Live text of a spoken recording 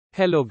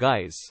Hello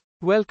guys.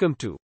 Welcome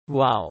to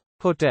Wow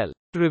Hotel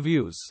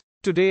Reviews.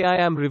 Today I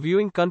am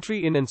reviewing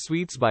Country Inn &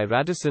 Suites by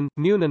Radisson,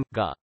 Newnan,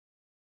 Ga.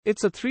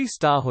 It's a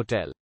 3-star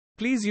hotel.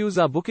 Please use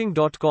our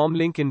booking.com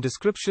link in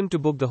description to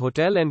book the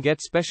hotel and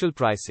get special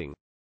pricing.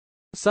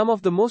 Some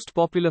of the most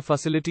popular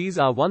facilities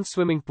are one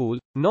swimming pool,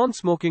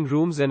 non-smoking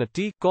rooms and a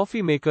tea,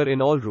 coffee maker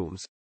in all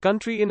rooms.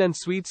 Country Inn &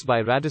 Suites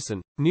by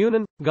Radisson,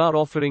 Newnan, Ga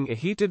offering a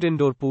heated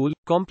indoor pool,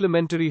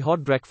 complimentary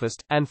hot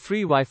breakfast, and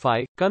free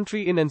Wi-Fi.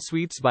 Country Inn &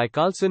 Suites by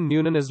Carlson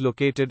Newnan is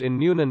located in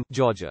Newnan,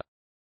 Georgia.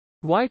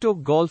 White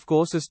Oak Golf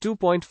Course is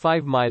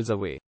 2.5 miles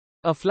away.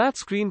 A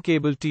flat-screen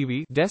cable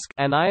TV, desk,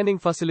 and ironing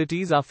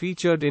facilities are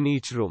featured in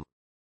each room.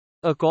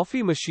 A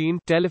coffee machine,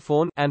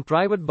 telephone, and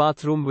private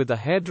bathroom with a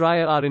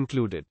hairdryer are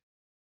included.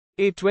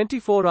 A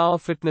 24-hour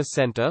fitness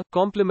center,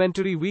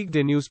 complimentary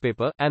weekday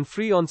newspaper, and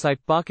free on-site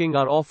parking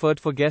are offered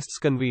for guests'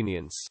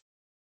 convenience.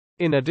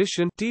 In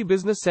addition, tea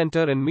business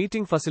center and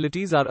meeting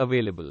facilities are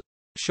available.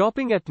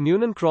 Shopping at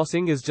Newnan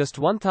Crossing is just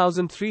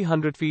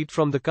 1,300 feet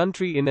from the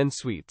Country Inn &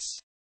 Suites.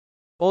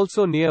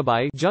 Also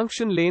nearby,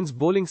 Junction Lanes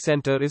Bowling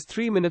Center is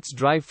 3 minutes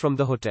drive from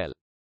the hotel.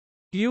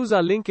 Use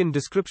our link in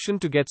description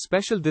to get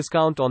special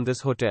discount on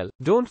this hotel.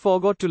 Don't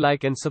forget to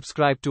like and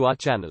subscribe to our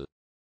channel.